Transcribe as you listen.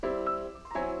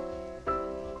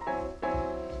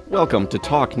Welcome to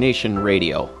Talk Nation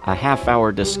Radio, a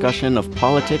half-hour discussion of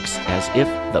politics as if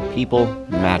the people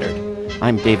mattered.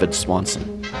 I'm David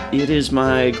Swanson. It is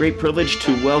my great privilege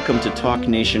to welcome to Talk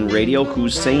Nation Radio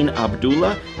Hussein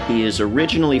Abdullah. He is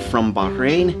originally from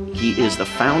Bahrain. He is the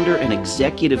founder and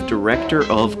executive director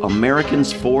of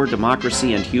Americans for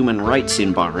Democracy and Human Rights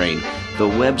in Bahrain. The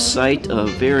website, a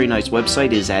very nice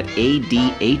website, is at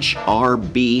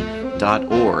adhrb.org.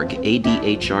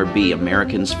 ADHRB,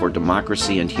 Americans for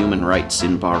Democracy and Human Rights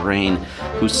in Bahrain.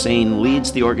 Hussein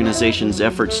leads the organization's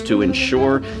efforts to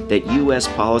ensure that U.S.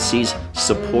 policies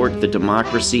support the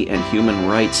democracy and human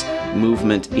rights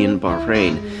movement in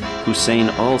Bahrain. Hussein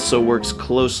also works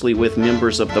closely with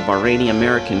members of the Bahraini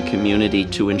American community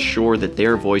to ensure that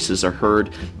their voices are heard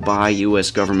by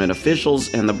U.S. government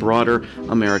officials and the broader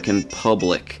American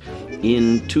public.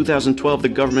 In 2012, the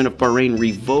government of Bahrain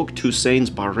revoked Hussein's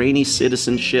Bahraini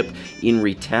citizenship in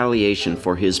retaliation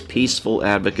for his peaceful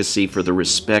advocacy for the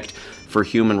respect for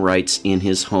human rights in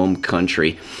his home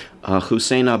country.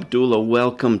 Hussein Abdullah,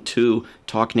 welcome to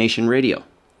Talk Nation Radio.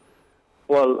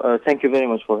 Well, thank you very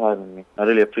much for having me. I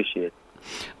really appreciate it.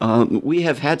 We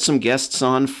have had some guests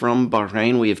on from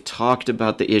Bahrain. We have talked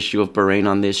about the issue of Bahrain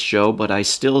on this show, but I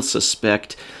still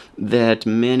suspect that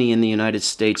many in the United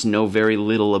States know very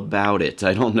little about it.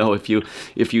 I don't know if you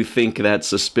think that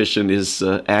suspicion is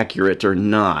accurate or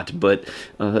not, but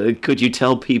could you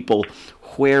tell people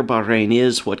where Bahrain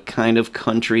is, what kind of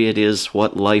country it is,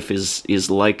 what life is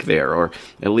like there, or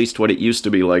at least what it used to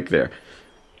be like there?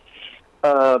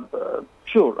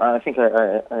 Sure. I think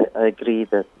I agree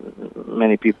that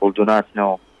many people do not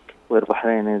know where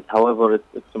Bahrain is. However,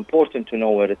 it's important to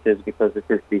know where it is because it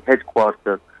is the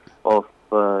headquarters of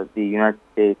the United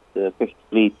States Fifth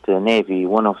Fleet Navy,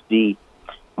 one of the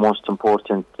most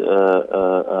important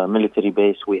military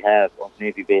base we have, or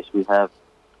Navy base we have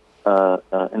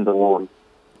in the world.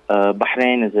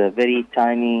 Bahrain is a very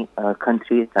tiny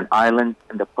country. It's an island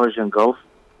in the Persian Gulf,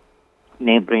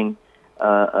 neighboring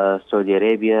Saudi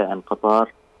Arabia and Qatar,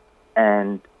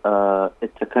 and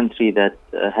it's a country that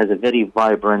has a very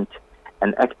vibrant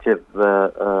and active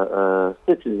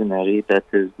citizenry that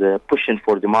is pushing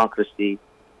for democracy,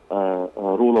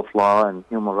 rule of law, and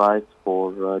human rights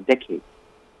for decades,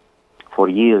 for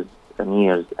years and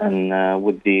years. And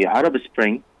with the Arab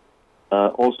Spring,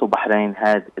 also Bahrain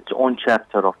had its own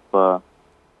chapter of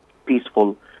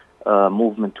peaceful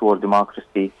movement toward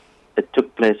democracy. It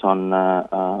took place on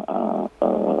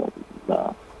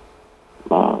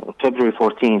February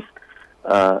 14th,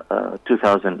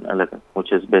 2011,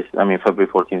 which is February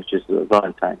 14th, which is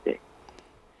Valentine's Day.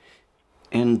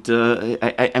 And,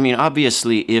 I mean,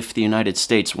 obviously, if the United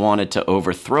States wanted to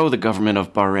overthrow the government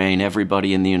of Bahrain,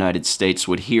 everybody in the United States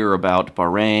would hear about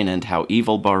Bahrain and how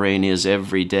evil Bahrain is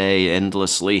every day,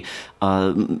 endlessly.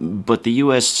 But the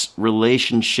U.S.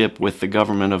 relationship with the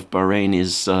government of Bahrain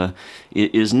is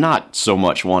not so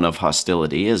much one of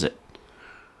hostility, is it?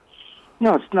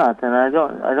 No, it's not. And I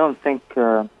don't think...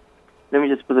 let me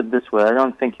just put it this way. I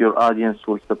don't think your audience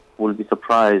will be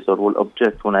surprised or will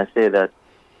object when I say that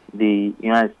the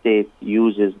United States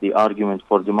uses the argument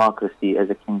for democracy as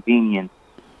a convenience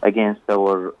against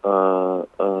our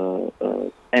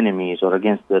enemies or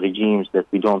against the regimes that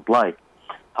we don't like.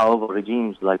 However,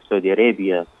 regimes like Saudi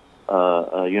Arabia,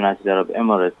 United Arab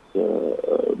Emirates,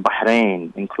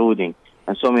 Bahrain, including,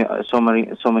 and so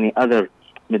many other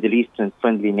Middle Eastern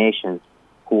friendly nations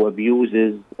who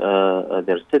abuses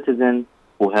their citizens,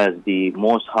 who has the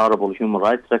most horrible human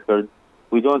rights record.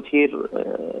 We don't hear,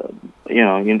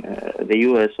 the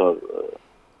U.S. or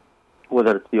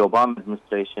whether it's the Obama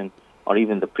administration or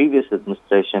even the previous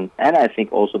administration, and I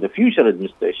think also the future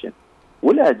administration,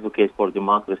 will advocate for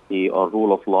democracy or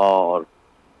rule of law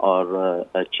or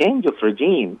a change of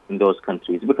regime in those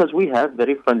countries because we have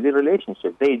very friendly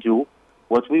relationships. They do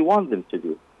what we want them to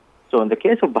do. So in the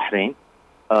case of Bahrain,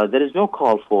 there is no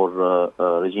call for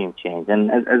regime change.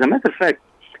 And as a matter of fact,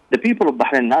 the people of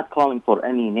Bahrain not calling for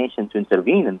any nation to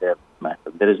intervene in their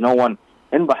matter. There is no one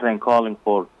in Bahrain calling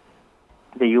for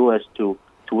the U.S. to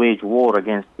wage war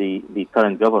against the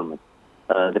current government.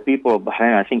 The people of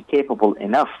Bahrain, I think, capable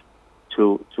enough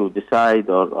to decide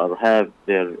or have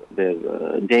their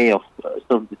day of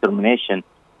self-determination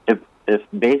if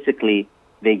basically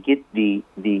they get the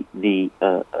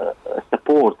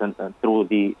support and through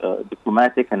the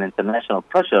diplomatic and international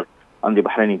pressure on the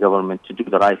Bahraini government to do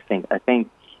the right thing. I think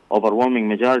overwhelming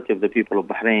majority of the people of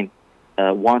Bahrain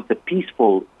want a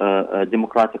peaceful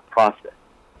democratic process,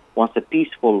 wants a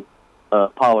peaceful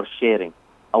power sharing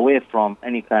away from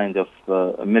any kind of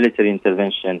military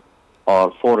intervention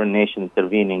or foreign nation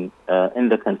intervening in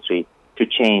the country to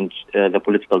change the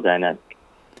political dynamic.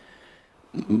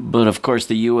 But of course,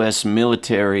 the U.S.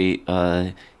 military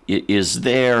is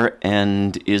there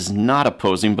and is not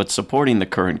opposing but supporting the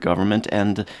current government,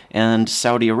 and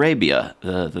Saudi Arabia,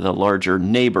 the larger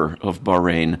neighbor of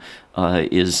Bahrain,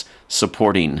 is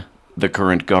supporting the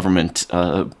current government.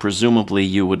 Presumably,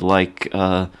 you would like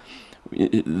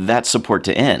that support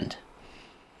to end.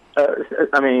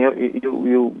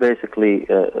 You basically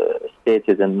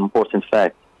stated an important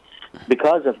fact.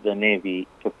 Because of the Navy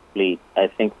fleet, I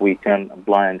think we turn a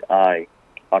blind eye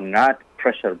or not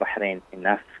pressure Bahrain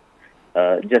enough.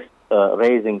 Just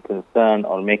raising concern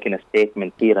or making a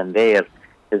statement here and there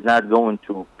is not going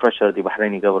to pressure the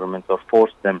Bahraini government or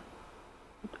force them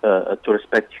to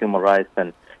respect human rights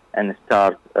and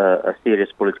start a serious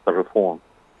political reform.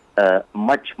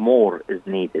 Much more is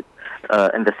needed.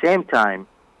 At the same time,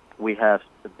 we have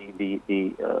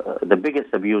the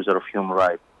biggest abuser of human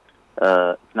rights,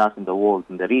 if not in the world,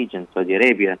 in the region, Saudi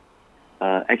Arabia,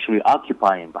 actually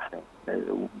occupying Bahrain.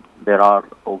 There are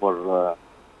over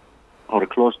or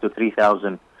close to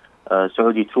 3,000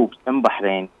 Saudi troops in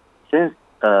Bahrain since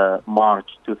March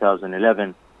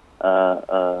 2011.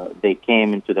 They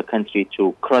came into the country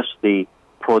to crush the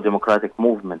pro-democratic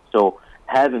movement. So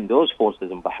having those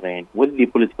forces in Bahrain with the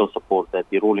political support that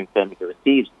the ruling family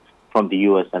receives from the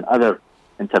U.S. and other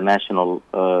international,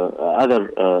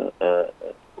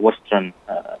 Western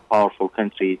powerful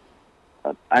countries,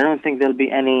 I don't think there'll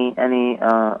be any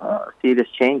serious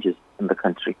changes in the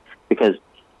country, because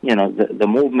the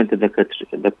movement in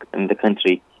the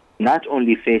country not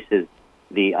only faces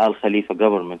the Al Khalifa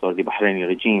government or the Bahraini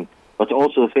regime, but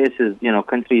also faces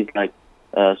countries like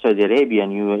Saudi Arabia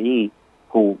and UAE,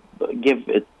 who give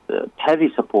its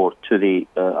heavy support to the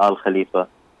Al Khalifa.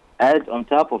 Add on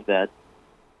top of that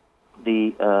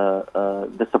the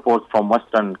support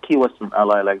from key Western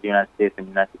ally like the United States and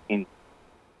United Kingdom.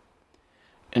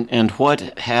 And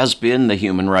what has been the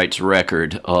human rights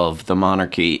record of the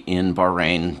monarchy in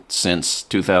Bahrain since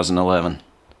 2011?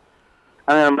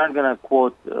 I'm not going to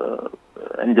quote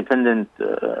independent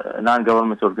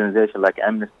non-government organizations like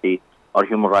Amnesty or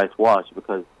Human Rights Watch,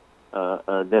 because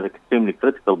they're extremely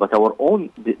critical. But our own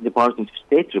Department of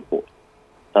State report,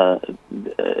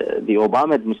 the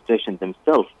Obama administration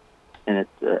themselves, in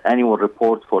its annual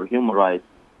report for human rights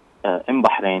in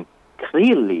Bahrain,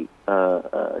 clearly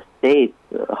states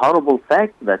horrible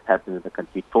facts that happen in the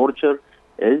country. Torture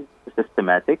is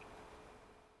systematic,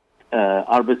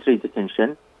 arbitrary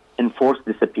detention, enforced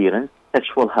disappearance,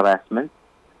 sexual harassment.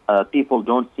 People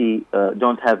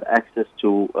don't have access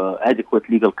to adequate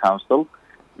legal counsel.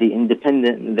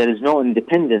 There is no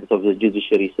independence of the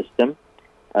judiciary system.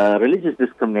 Religious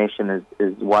discrimination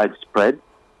is widespread.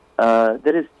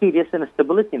 There is serious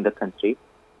instability in the country.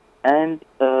 And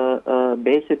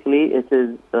basically, it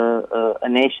is a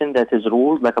nation that is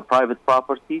ruled like a private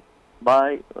property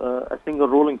by a single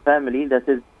ruling family that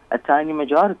is a tiny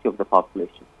majority of the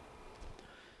population.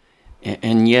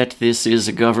 And yet this is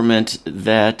a government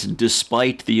that,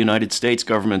 despite the United States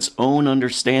government's own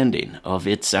understanding of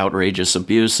its outrageous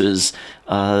abuses,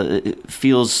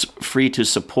 feels free to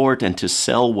support and to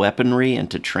sell weaponry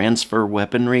and to transfer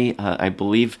weaponry. I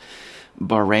believe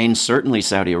Bahrain, certainly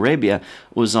Saudi Arabia,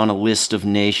 was on a list of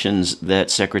nations that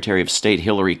Secretary of State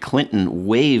Hillary Clinton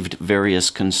waived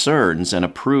various concerns and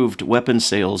approved weapons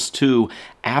sales to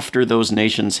after those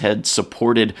nations had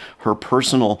supported her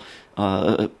personal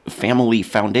family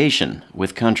foundation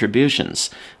with contributions.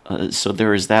 So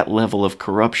there is that level of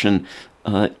corruption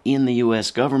in the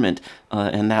U.S. government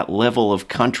and that level of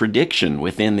contradiction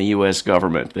within the U.S.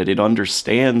 government, that it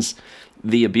understands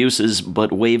the abuses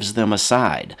but waves them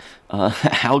aside.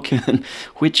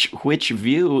 Which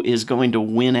view is going to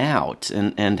win out,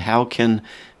 and how can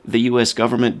the U.S.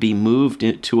 government be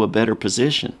moved to a better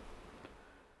position?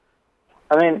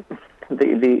 I mean,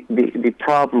 the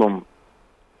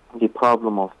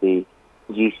problem of the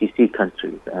GCC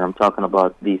countries, and I'm talking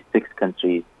about these 6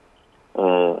 countries,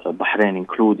 Bahrain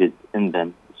included in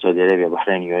them, Saudi Arabia,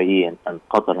 Bahrain, UAE, and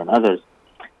Qatar and others,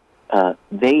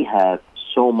 they have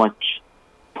so much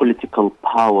political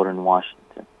power in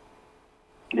Washington.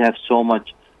 They have so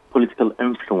much political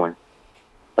influence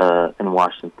in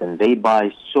Washington. They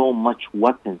buy so much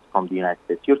weapons from the United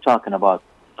States. You're talking about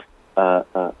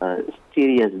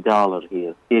serious dollar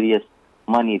here, serious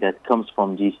money that comes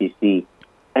from GCC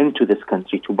into this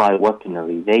country to buy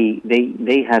weaponry.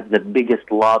 They have the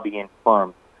biggest lobbying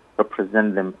firm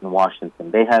represent them in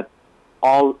Washington. They have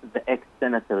all the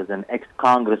ex-senators and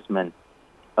ex-congressmen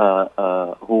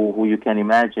who you can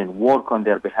imagine work on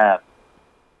their behalf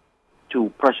to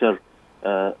pressure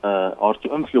or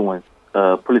to influence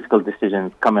political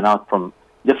decisions coming out from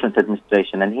different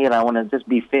administration. And here I want to just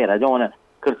be fair. I don't want to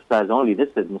criticize only this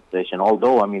administration,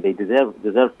 although, I mean, they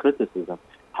deserve criticism.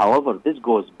 However, this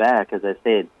goes back, as I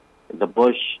said, the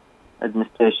Bush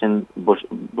administration, Bush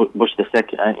the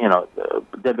second,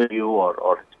 W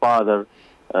or his father,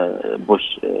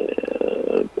 Bush,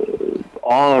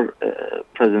 or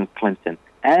President Clinton.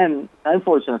 And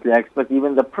unfortunately, I expect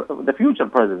even the future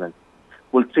president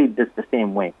will treat this the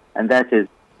same way. And that is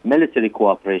military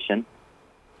cooperation,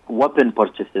 weapon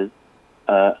purchases,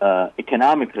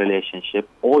 economic relationship,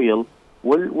 oil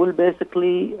will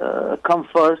basically come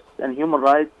first, and human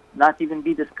rights not even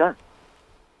be discussed.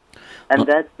 And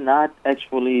that's not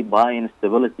actually buying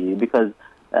stability, because,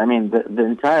 I mean, the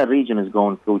entire region is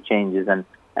going through changes. And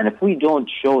if we don't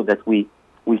show that we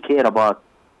care about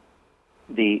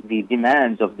the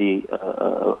demands of the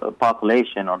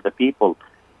population or the people,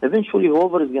 eventually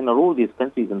whoever is going to rule these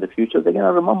countries in the future, they're going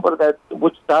to remember that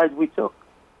which side we took.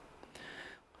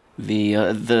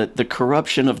 The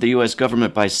corruption of the U.S.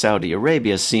 government by Saudi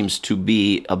Arabia seems to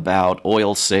be about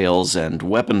oil sales and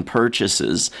weapon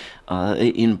purchases.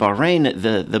 In Bahrain,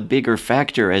 the bigger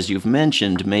factor, as you've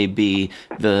mentioned, may be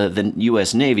the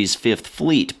U.S. Navy's Fifth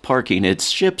Fleet parking its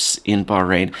ships in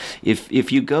Bahrain.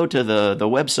 If you go to the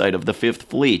website of the Fifth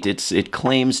Fleet, it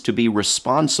claims to be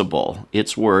responsible,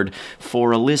 its word,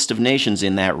 for a list of nations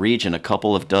in that region, a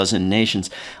couple of dozen nations.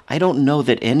 I don't know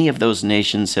that any of those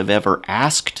nations have ever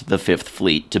asked the Fifth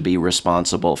Fleet to be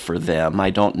responsible for them. I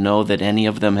don't know that any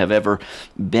of them have ever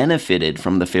benefited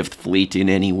from the Fifth Fleet in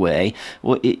any way.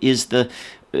 What is the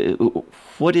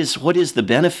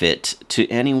benefit to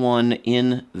anyone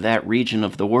in that region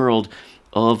of the world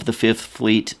of the Fifth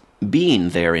Fleet being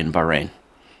there in Bahrain?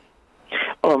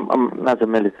 I'm not a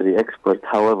military expert.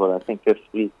 However, I think Fifth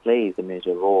Fleet plays a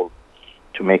major role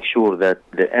to make sure that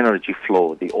the energy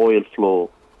flow, the oil flow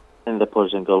in the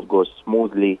Persian Gulf goes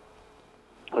smoothly.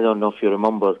 I don't know if you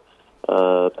remember,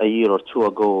 a year or two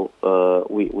ago,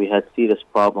 we had serious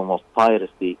problem of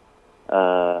piracy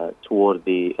toward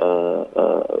the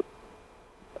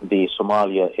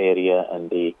Somalia area and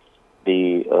the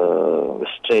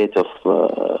Strait of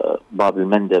Bab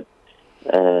el-Mandeb,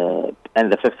 and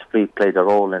the Fifth Fleet played a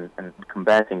role in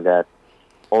combating that.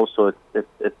 Also,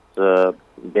 it's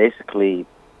basically,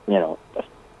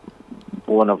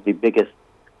 one of the biggest,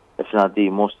 if not the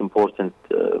most important,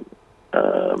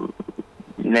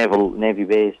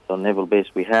 naval base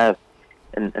we have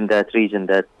in that region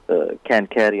that can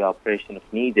carry operation if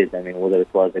needed. I mean, whether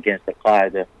it was against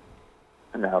Al-Qaeda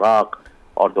in Iraq,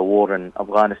 or the war in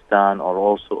Afghanistan,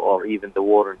 or even the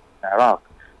war in Iraq.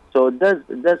 So it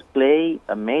does play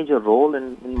a major role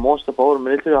in most of our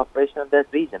military operations in that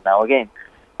region. Now, again,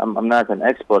 I'm not an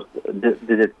expert.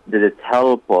 Did it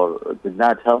help or did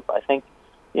not help? I think,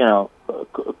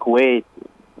 Kuwait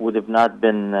would have not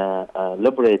been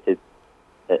liberated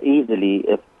easily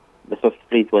if the Fifth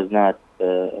Fleet was not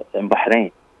in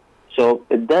Bahrain. So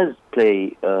it does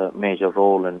play a major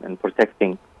role in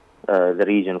protecting the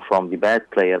region from the bad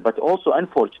player, but also,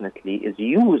 unfortunately, is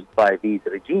used by these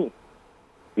regimes,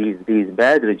 these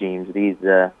bad regimes, these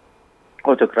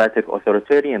autocratic,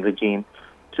 authoritarian regimes,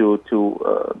 to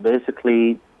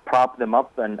basically prop them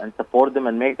up and support them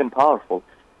and make them powerful.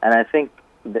 And I think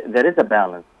there is a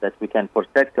balance that we can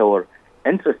protect our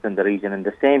interest in the region, and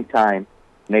at the same time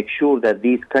make sure that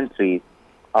these countries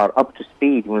are up to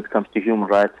speed when it comes to human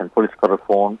rights and political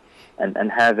reform,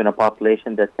 and having a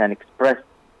population that can express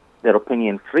their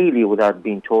opinion freely without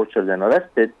being tortured and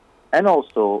arrested, and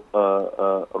also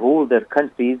rule their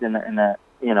countries in a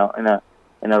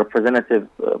representative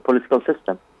political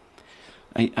system.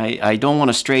 I don't want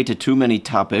to stray to too many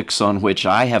topics on which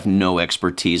I have no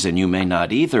expertise, and you may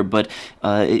not either, but,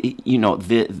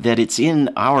 that it's in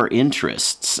our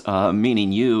interests,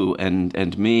 meaning you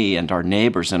and me and our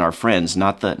neighbors and our friends,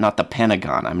 not the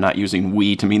Pentagon. I'm not using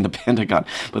we to mean the Pentagon,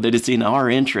 but that it's in our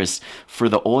interests for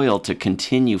the oil to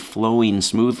continue flowing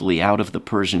smoothly out of the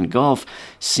Persian Gulf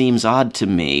seems odd to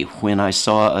me when I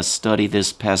saw a study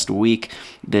this past week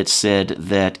that said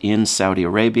that in Saudi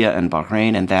Arabia and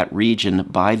Bahrain and that region,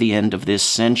 by the end of this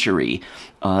century,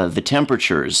 the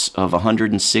temperatures of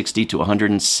 160 to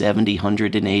 170,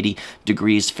 180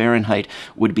 degrees Fahrenheit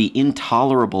would be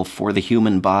intolerable for the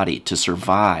human body to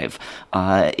survive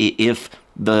if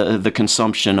the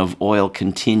consumption of oil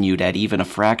continued at even a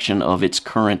fraction of its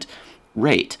current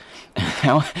rate.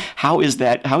 How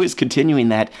is continuing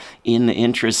that in the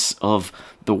interests of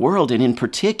the world, and in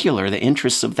particular the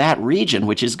interests of that region,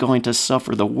 which is going to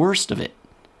suffer the worst of it?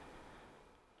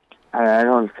 I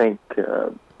don't think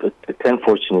it's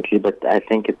unfortunately, but I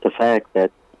think it's a fact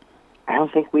that I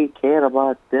don't think we care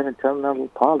about their internal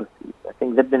policies. I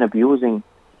think they've been abusing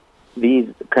these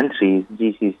countries,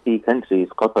 GCC countries,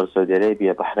 Qatar, Saudi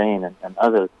Arabia, Bahrain, and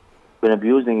others, been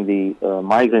abusing the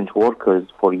migrant workers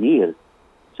for years.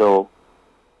 So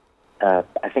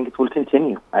I think it will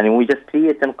continue. I mean, we just see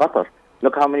it in Qatar.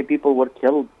 Look how many people were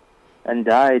killed and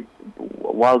died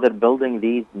while they're building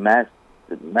these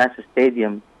massive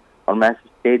stadiums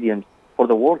for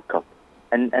the World Cup.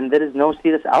 And there is no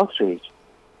serious outrage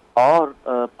or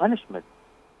punishment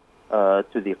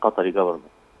to the Qatari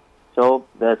government. So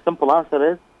the simple answer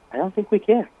is, I don't think we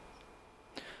care.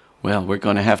 Well, we're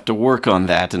going to have to work on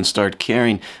that and start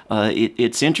caring.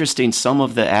 It's interesting, some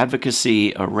of the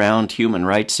advocacy around human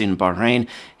rights in Bahrain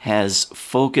has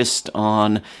focused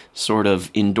on sort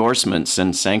of endorsements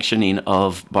and sanctioning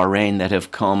of Bahrain that have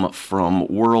come from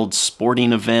world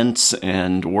sporting events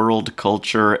and world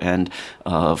culture and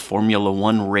Formula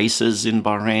One races in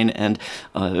Bahrain. And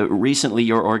recently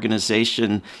your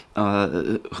organization,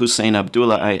 Hussein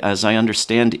Abdullah, as I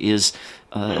understand, is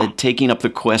taking up the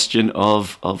question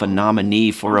of a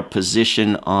nominee for a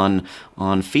position on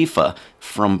FIFA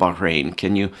from Bahrain.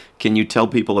 Can you tell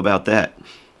people about that?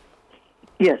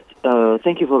 Yes,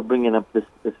 thank you for bringing up this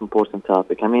important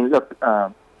topic. I mean, look,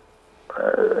 there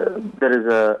is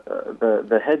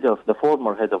the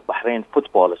former head of Bahrain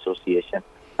Football Association,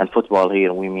 and football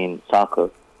here we mean soccer.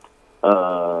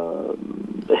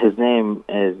 His name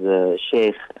is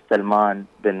Sheikh Salman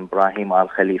bin Ibrahim Al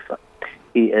Khalifa.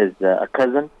 He is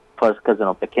first cousin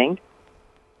of the king,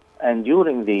 and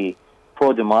during the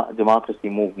pro-democracy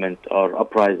movement or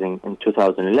uprising in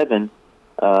 2011.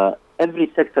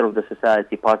 Every sector of the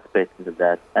society participated in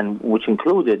that, and which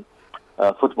included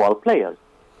football players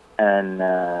and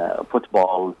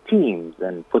football teams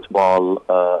and football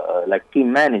like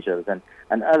team managers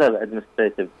and other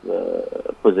administrative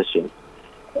positions.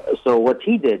 So what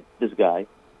he did, this guy,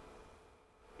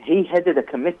 he headed a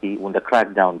committee when the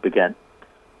crackdown began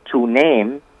to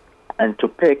name and to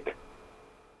pick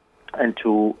and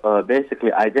to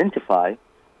basically identify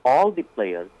all the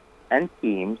players and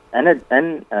teams and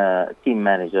team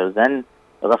managers and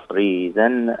referees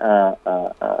and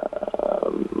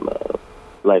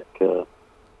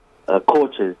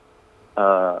coaches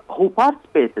who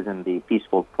participated in the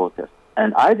peaceful protest,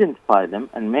 and identify them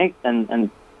and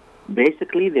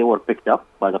basically they were picked up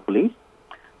by the police,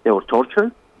 they were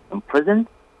tortured, imprisoned,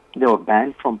 they were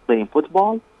banned from playing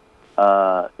football,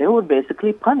 they were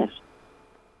basically punished.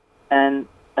 And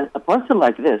a person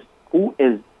like this, who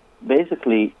is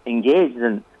basically engaged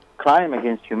in crime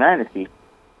against humanity,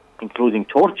 including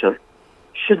torture,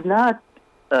 should not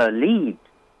lead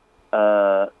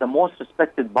the most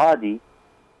respected body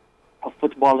of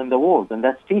football in the world, and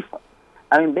that's FIFA.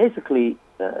 I mean, basically,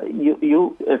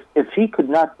 if he could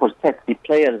not protect the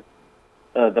players,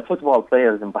 the football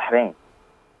players in Bahrain,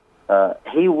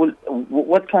 he will.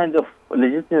 What kind of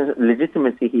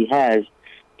legitimacy he has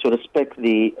to respect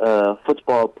the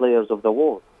football players of the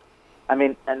world? I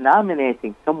mean,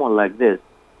 nominating someone like this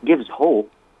gives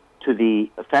hope to the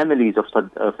families of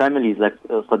families like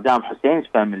Saddam Hussein's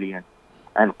family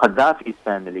and Gaddafi's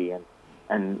family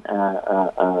and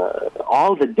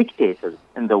all the dictators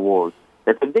in the world,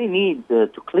 that if they need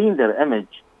to clean their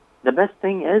image, the best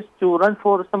thing is to run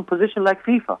for some position like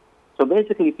FIFA. So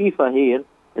basically, FIFA here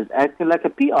is acting like a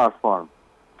PR firm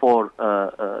for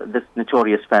this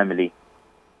notorious family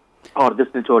or this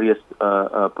notorious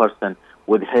person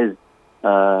with his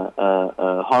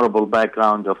horrible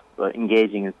background of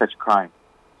engaging in such crime.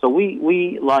 So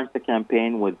we launched a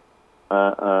campaign with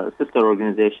a sister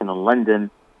organization in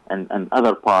London and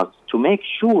other parts to make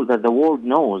sure that the world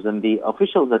knows, and the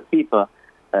officials at FIFA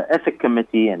ethic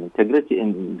committee and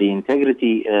the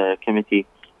integrity committee,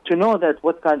 to know that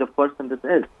what kind of person this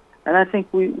is. And I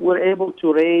think we were able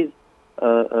to raise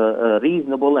a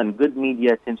reasonable and good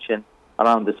media attention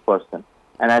around this person.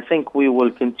 And I think we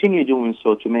will continue doing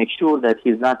so to make sure that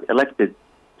he's not elected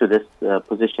to this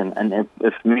position. And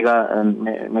if may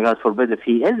God forbid, if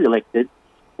he is elected,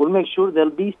 we'll make sure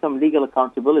there'll be some legal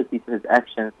accountability to his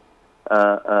actions,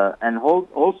 and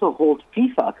also hold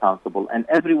FIFA accountable, and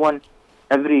every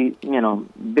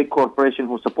big corporation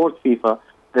who supports FIFA,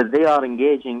 that they are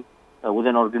engaging with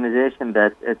an organization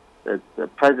that its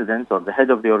president or the head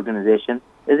of the organization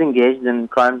is engaged in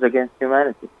crimes against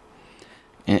humanity.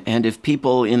 And if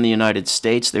people in the United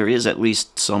States, there is at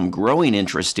least some growing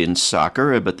interest in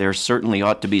soccer, but there certainly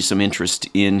ought to be some interest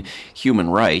in human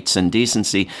rights and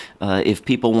decency. If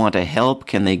people want to help,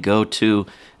 can they go to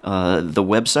the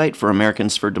website for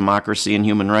Americans for Democracy and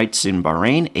Human Rights in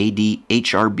Bahrain,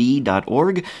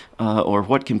 adhrb.org, or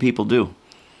what can people do?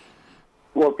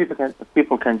 Well,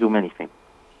 people can do many things.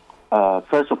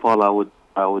 First of all, I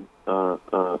would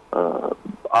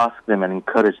ask them and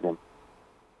encourage them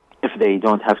if they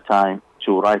don't have time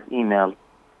to write email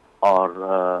or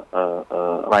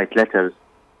write letters,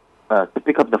 to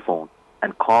pick up the phone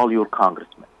and call your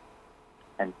congressman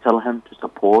and tell him to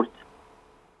support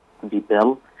the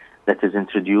bill that is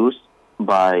introduced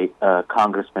by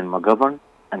Congressman McGovern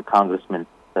and Congressman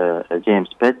James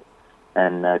Pitt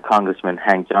and Congressman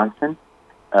Hank Johnson.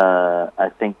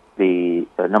 I think the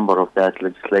number of that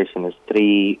legislation is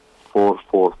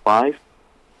 3445,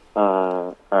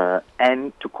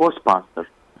 and to co-sponsor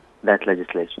that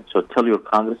legislation. So tell your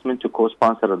congressman to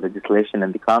co-sponsor a legislation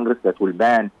in the Congress that will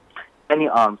ban any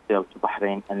arms sale to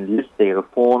Bahrain unless they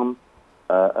reform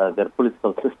their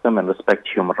political system and respect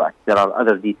human rights. There are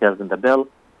other details in the bill,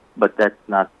 but that's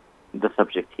not the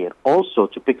subject here. Also,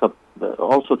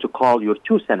 to call your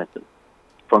two senators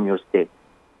from your state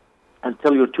and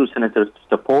tell your two senators to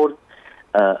support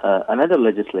another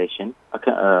legislation,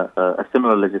 a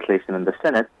similar legislation in the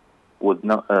Senate with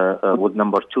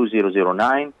number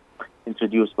 2009,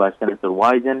 introduced by Senator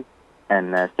Wyden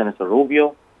and Senator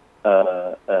Rubio.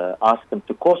 Ask them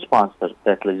to co-sponsor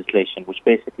that legislation, which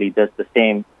basically does the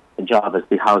same job as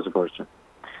the House version.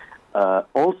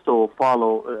 Also,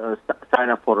 sign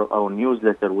up for our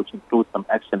newsletter, which includes some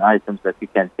action items that you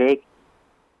can take,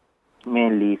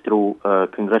 mainly through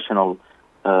congressional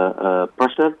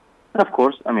pressure. And of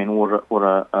course, I mean, we're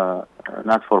a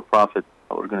not-for-profit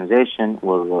organization.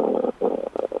 We're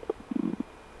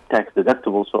tax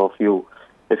deductible, so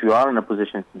if you are in a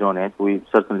position to donate, we're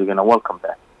certainly going to welcome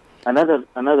that.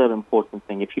 Another important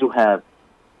thing, if you are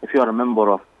a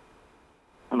member of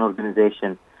an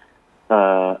organization,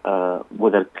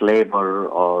 whether it's labor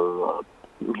or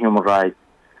human rights,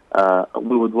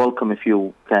 we would welcome if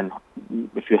you have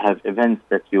events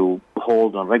that you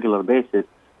hold on a regular basis.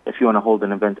 If you want to hold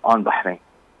an event on Bahrain,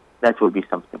 that will be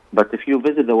something. But if you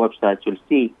visit the website, you'll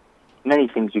see many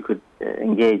things you could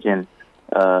engage in.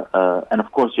 And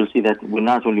of course, you'll see that we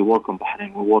not only work on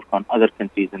Bahrain, we work on other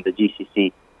countries in the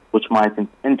GCC, which might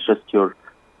interest your,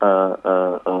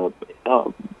 the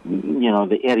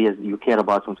areas you care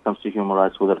about when it comes to human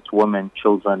rights, whether it's women,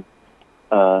 children,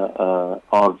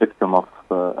 or victim of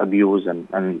abuse,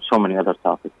 and so many other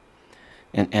topics.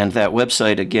 And that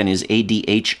website, again, is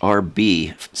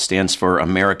ADHRB, stands for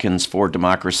Americans for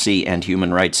Democracy and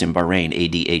Human Rights in Bahrain,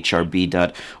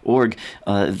 adhrb.org.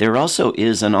 There also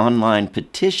is an online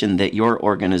petition that your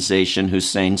organization,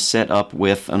 Hussein, set up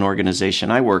with an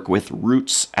organization I work with,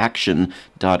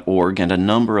 rootsaction.org, and a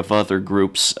number of other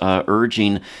groups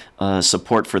urging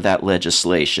support for that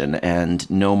legislation and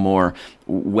no more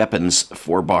weapons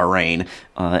for Bahrain.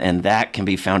 And that can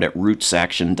be found at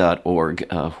rootsaction.org,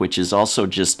 which is also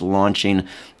just launching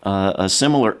a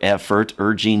similar effort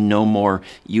urging no more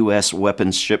U.S.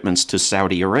 weapons shipments to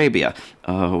Saudi Arabia,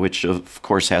 which of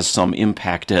course has some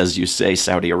impact. As you say,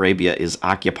 Saudi Arabia is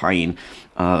occupying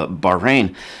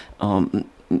Bahrain.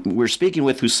 We're speaking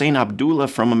with Hussein Abdullah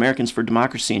from Americans for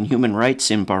Democracy and Human Rights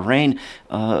in Bahrain.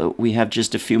 We have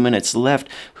just a few minutes left.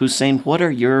 Hussein, what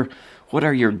are your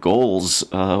goals?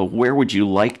 Where would you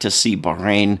like to see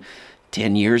Bahrain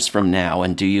 10 years from now?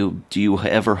 And do you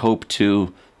ever hope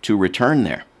to return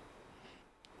there?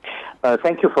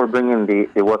 Thank you for bringing the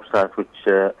website, which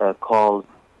calls,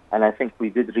 and I think we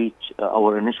did reach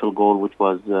our initial goal, which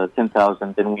was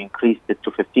 10,000. Then we increased it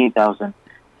to 15,000,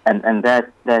 and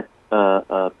that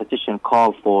petition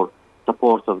called for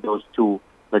support of those two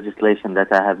legislation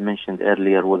that I have mentioned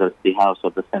earlier, whether it's the House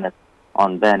or the Senate,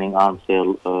 on banning arms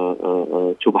sale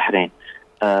to Bahrain.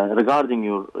 Regarding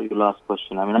your last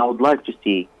question, I mean, I would like to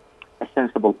see a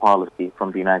sensible policy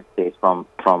from the United States, from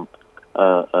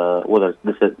whether it's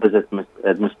this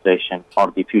administration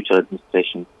or the future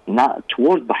administration, not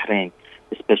toward Bahrain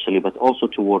especially, but also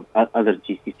toward other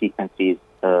GCC countries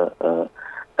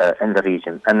in the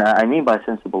region. And I mean by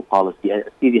sensible policy, a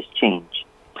serious change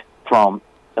from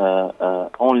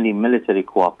only military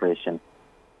cooperation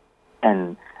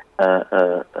and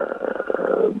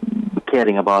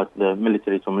caring about the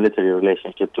military-to-military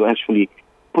relationship, to actually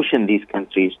pushing these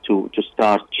countries to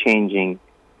start changing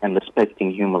and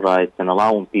respecting human rights and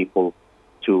allowing people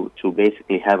to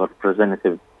basically have a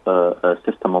representative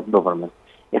system of government.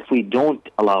 If we don't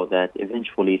allow that,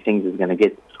 eventually things is going to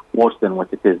get worse than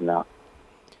what it is now.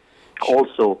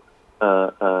 Also,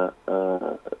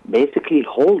 basically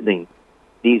holding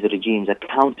these regimes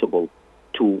accountable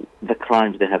to the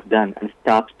crimes they have done and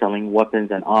stop selling weapons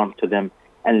and arms to them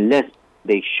unless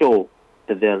they show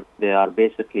that they are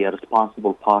basically a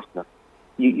responsible partner.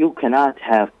 You cannot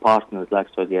have partners like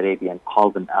Saudi Arabia and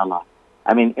call them allies.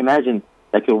 I mean, imagine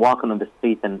like you're walking on the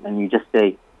street and you just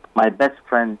say, "My best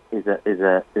friend is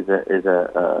a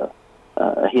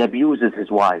he abuses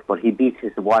his wife, or he beats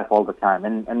his wife all the time,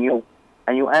 and you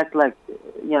act like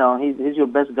he's your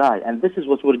best guy, and this is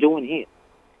what we're doing here.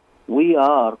 We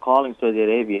are calling Saudi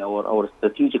Arabia our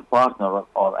strategic partner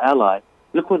or ally.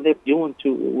 Look what they're doing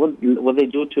what they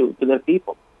do to their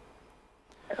people,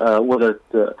 whether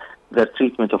it's their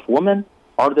treatment of women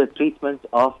or their treatment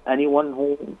of anyone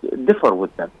who differ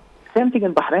with them. Same thing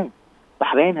in Bahrain.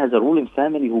 Bahrain has a ruling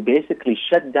family who basically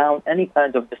shut down any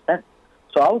kind of dissent.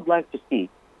 So I would like to see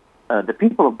the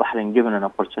people of Bahrain given an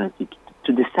opportunity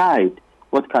to decide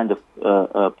what kind of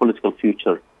political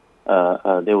future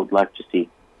they would like to see.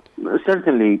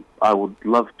 Certainly, I would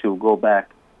love to go back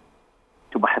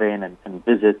to Bahrain and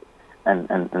visit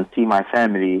and see my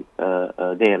family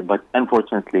there. But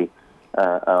unfortunately,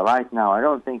 right now, I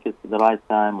don't think it's the right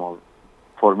time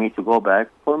for me to go back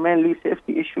for mainly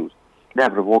safety issues. They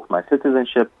have revoked my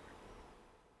citizenship,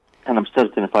 and I'm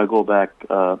certain if I go back,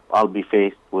 I'll be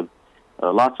faced with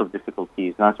lots of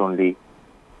difficulties, not only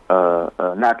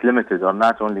not limited or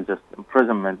not only just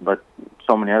imprisonment, but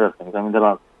so many other things. I mean, there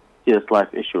are serious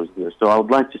life issues here. So I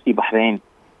would like to see Bahrain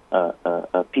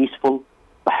peaceful,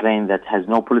 Bahrain that has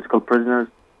no political prisoners,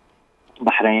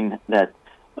 Bahrain that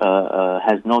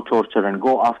has no torture, and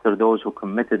go after those who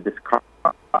committed this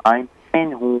crime,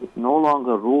 and who no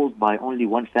longer ruled by only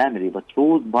one family, but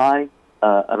ruled by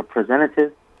a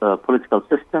representative political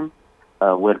system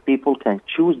where people can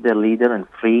choose their leader in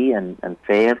free and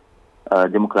fair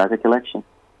democratic election.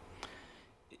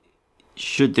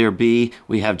 Should there be,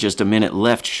 we have just a minute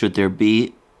left, should there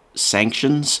be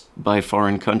sanctions by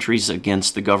foreign countries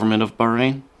against the government of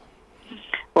Bahrain?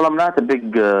 Well, I'm not a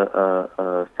big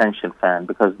sanction fan,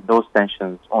 because those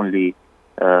sanctions only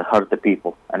hurt the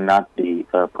people and not the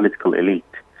political elite.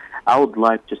 I would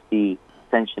like to see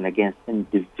sanction against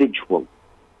individual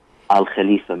Al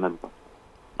Khalifa members.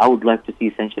 I would like to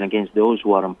see sanction against those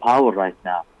who are in power right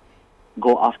now.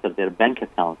 Go after their bank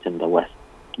accounts in the West.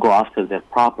 Go after their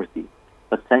property.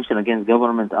 But sanction against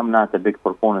government, I'm not a big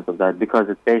proponent of that, because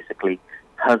it basically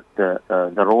hurts the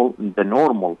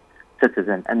normal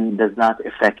citizen and does not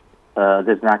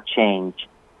change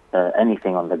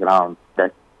anything on the ground.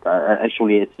 That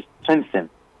actually it strengthens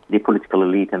the political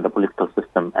elite and the political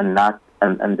system, and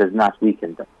does not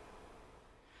weaken them.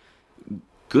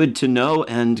 Good to know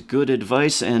and good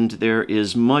advice, and there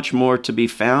is much more to be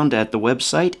found at the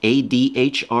website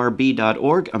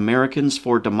adhrb.org, Americans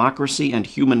for Democracy and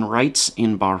Human Rights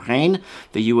in Bahrain.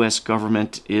 The U.S.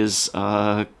 government is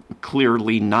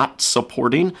clearly not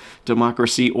supporting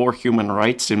democracy or human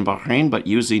rights in Bahrain, but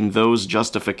using those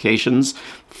justifications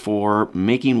for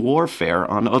making warfare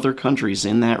on other countries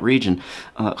in that region.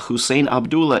 Hussein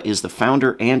Abdullah is the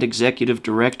founder and executive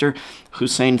director.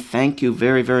 Hussein, thank you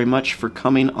very, very much for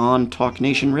coming on Talk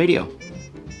Nation Radio.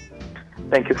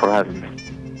 Thank you for having me.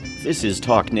 This is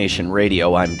Talk Nation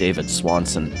Radio. I'm David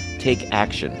Swanson. Take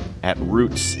action at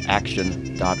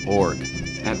rootsaction.org.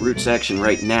 At Roots Action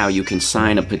right now, you can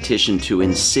sign a petition to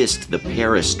insist the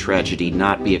Paris tragedy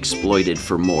not be exploited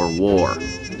for more war.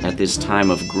 At this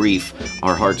time of grief,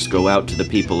 our hearts go out to the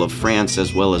people of France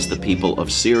as well as the people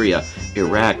of Syria,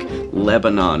 Iraq,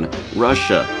 Lebanon,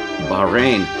 Russia,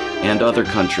 Bahrain, and other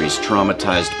countries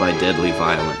traumatized by deadly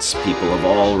violence, people of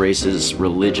all races,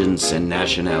 religions, and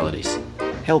nationalities.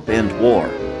 Help end war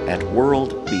at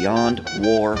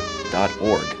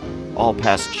worldbeyondwar.org. All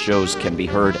past shows can be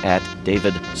heard at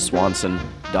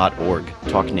davidswanson.org.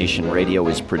 Talk Nation Radio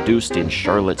is produced in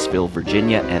Charlottesville,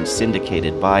 Virginia, and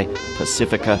syndicated by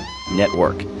Pacifica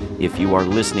Network. If you are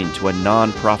listening to a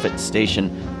non-profit station,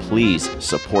 please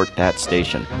support that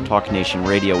station. Talk Nation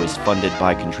Radio is funded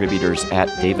by contributors at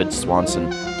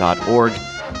davidswanson.org.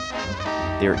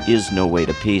 There is no way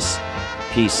to peace.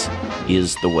 Peace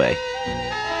is the way.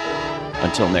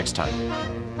 Until next time.